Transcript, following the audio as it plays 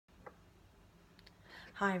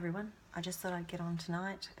Hi everyone, I just thought I'd get on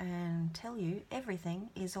tonight and tell you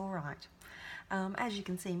everything is alright. As you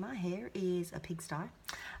can see, my hair is a pigsty.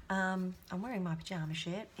 I'm wearing my pyjama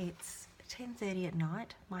shirt. It's 10:30 at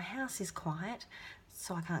night. My house is quiet,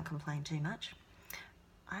 so I can't complain too much.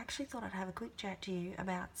 I actually thought I'd have a quick chat to you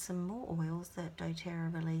about some more oils that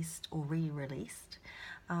doTERRA released or re-released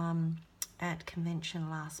at convention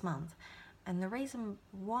last month. And the reason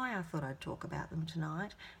why I thought I'd talk about them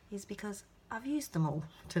tonight is because I've used them all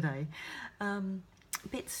today. A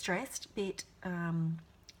bit stressed, bit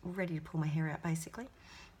ready to pull my hair out basically.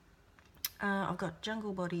 I've got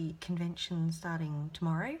Jungle Body convention starting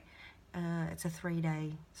tomorrow. It's a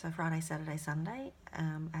 3-day, so Friday, Saturday, Sunday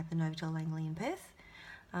at the Novotel Langley in Perth.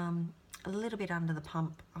 A little bit under the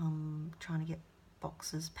pump. I'm trying to get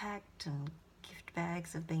boxes packed and gift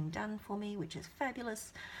bags have been done for me, which is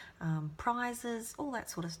fabulous. Prizes, all that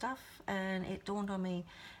sort of stuff. And it dawned on me,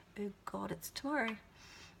 oh God, it's tomorrow.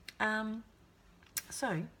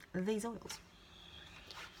 So these oils.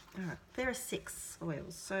 All right, there are 6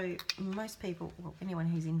 oils. So most people, well, anyone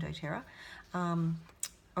who's in doTERRA,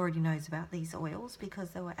 already knows about these oils because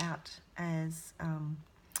they were out as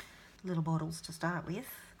little bottles to start with.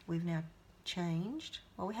 We've now changed.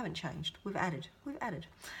 Well, we haven't changed. We've added.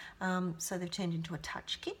 So they've turned into a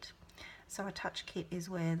touch kit. So a touch kit is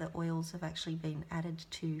where the oils have actually been added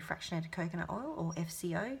to fractionated coconut oil, or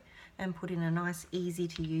FCO, and put in a nice, easy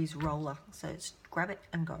to use roller. So it's grab it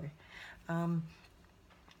and go.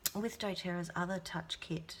 With doTERRA's other touch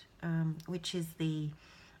kit, which is the,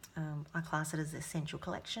 I class it as the Essential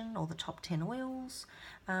Collection, or the top 10 oils.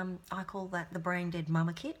 I call that the Brain Dead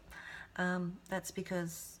Mama Kit. That's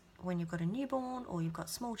because when you've got a newborn or you've got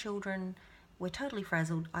small children, we're totally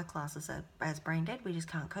frazzled. I class us as brain dead. We just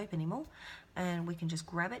can't cope anymore, and we can just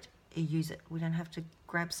grab it and use it. We don't have to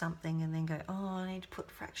grab something and then go, oh, I need to put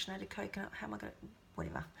fractionated coconut. How am I going to,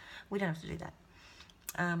 whatever. We don't have to do that.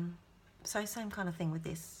 So same kind of thing with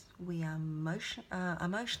this. We are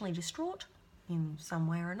emotionally distraught in some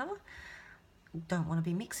way or another. Don't want to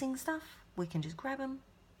be mixing stuff. We can just grab them,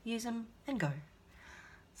 use them, and go.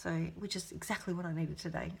 So, which is exactly what I needed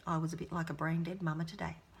today. I was a bit like a brain dead mama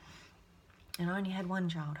today. And I only had one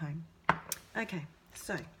child home. Okay,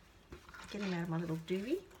 so getting out of my little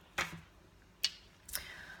doobie.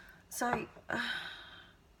 So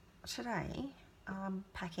today I'm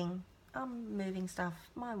packing, I'm moving stuff.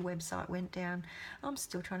 My website went down. I'm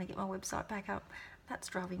still trying to get my website back up. That's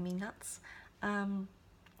driving me nuts.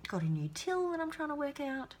 Got a new till that I'm trying to work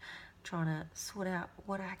out. Trying to sort out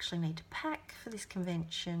what I actually need to pack for this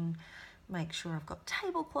convention. Make sure I've got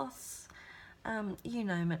tablecloths. You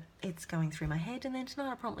name it, it's going through my head. And then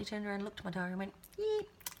tonight I promptly turned around and looked at my diary and went, yeah,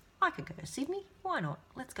 I could go to Sydney. Why not?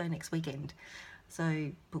 Let's go next weekend.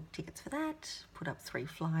 So booked tickets for that, put up 3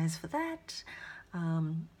 flyers for that,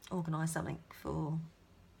 organised something for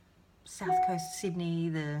South Coast Sydney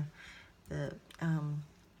the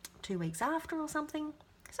 2 weeks after or something.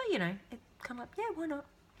 So, you know, it come up, yeah, why not?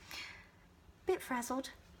 Bit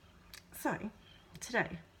frazzled. So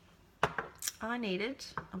today I'm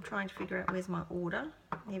trying to figure out where's my order.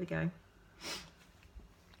 Here we go.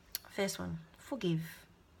 First one, Forgive.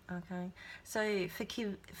 Okay, so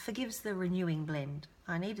Forgive's the renewing blend.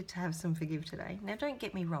 I needed to have some Forgive today. Now don't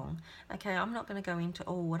get me wrong. Okay, I'm not going to go into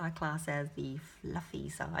all what I class as the fluffy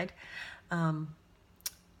side. But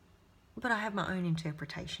I have my own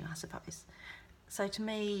interpretation, I suppose. So to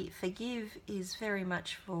me, Forgive is very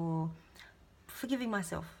much for forgiving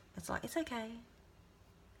myself. It's like, it's okay.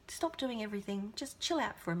 Stop doing everything. Just chill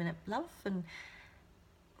out for a minute, love, and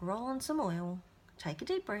roll on some oil. Take a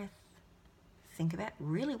deep breath. Think about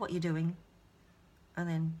really what you're doing, and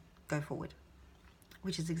then go forward,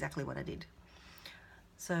 which is exactly what I did.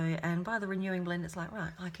 So, and by the renewing blend, it's like,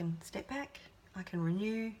 right, I can step back, I can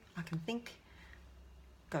renew, I can think,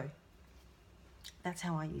 go. That's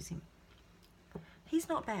how I use him. He's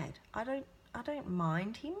not bad. I don't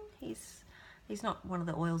mind him. He's not one of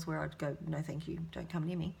the oils where I'd go, no thank you, don't come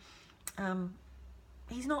near me.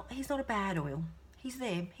 He's not a bad oil. He's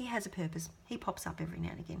there. He has a purpose. He pops up every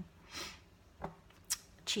now and again.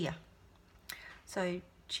 Chia. So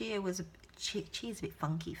Chia's a bit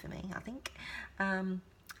funky for me, I think.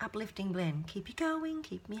 Uplifting blend. Keep you going,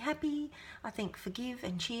 keep me happy. I think Forgive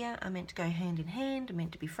and Chia are meant to go hand in hand, are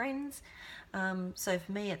meant to be friends. So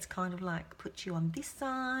for me, it's kind of like put you on this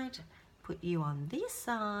side, put you on this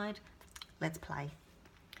side. Let's play.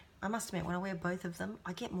 I must admit, when I wear both of them,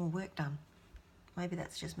 I get more work done. Maybe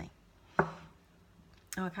that's just me.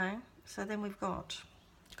 Okay, so then we've got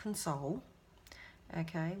Console,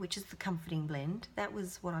 okay, which is the comforting blend. That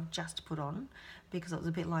was what I've just put on because it was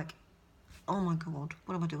a bit like, oh my God,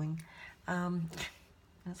 what am I doing?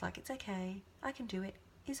 And it's like, it's okay, I can do it,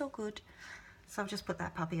 he's all good. So I've just put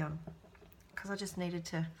that puppy on because I just needed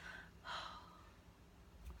to.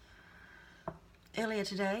 Earlier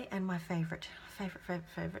today, and my favorite,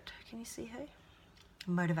 can you see her?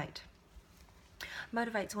 Motivate.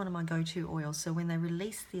 Motivate's one of my go-to oils, so when they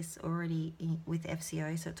released this already with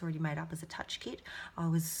FCO, so it's already made up as a touch kit, I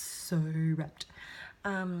was so rapt.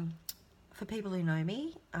 For people who know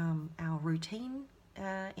me, our routine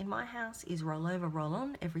in my house is roll over, roll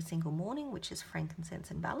on every single morning, which is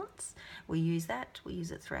frankincense and balance. We use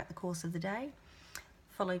it throughout the course of the day,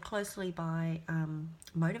 followed closely by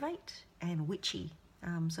Motivate and Witchy.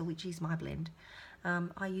 So Witchy's my blend.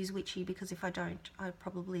 I use Witchy because if I don't, I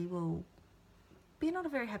probably will be not a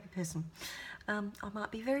very happy person. I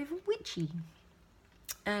might be very witchy.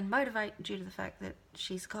 And Motivate due to the fact that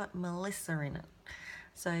she's got Melissa in it.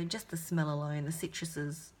 So just the smell alone, the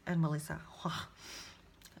citruses and Melissa,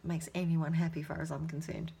 it makes anyone happy as far as I'm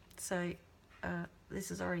concerned. So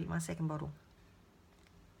this is already my second bottle.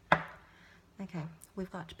 Okay,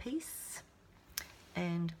 we've got Peace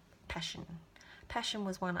and Passion. Passion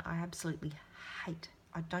was one I absolutely hate.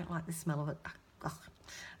 I don't like the smell of it. Ugh.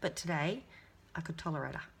 But today, I could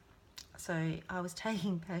tolerate her. So I was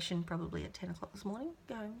taking Passion probably at 10 o'clock this morning,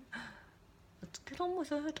 going, let's get on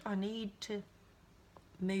with it. I need to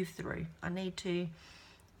move through. I need to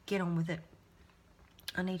get on with it.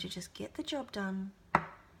 I need to just get the job done.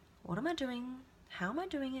 What am I doing? How am I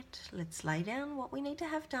doing it? Let's lay down what we need to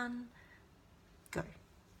have done. Go.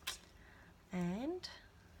 And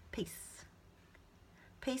Peace.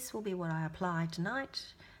 Peace will be what I apply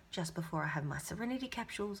tonight, just before I have my Serenity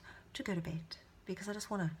capsules to go to bed, because I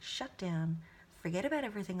just want to shut down, forget about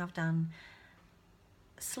everything I've done,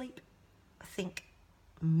 sleep, think,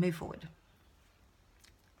 move forward.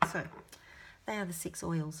 So they are the 6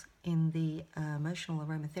 oils in the Emotional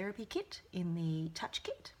Aromatherapy Kit, in the Touch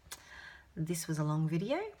Kit. This was a long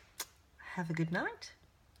video. Have a good night.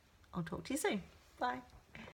 I'll talk to you soon. Bye.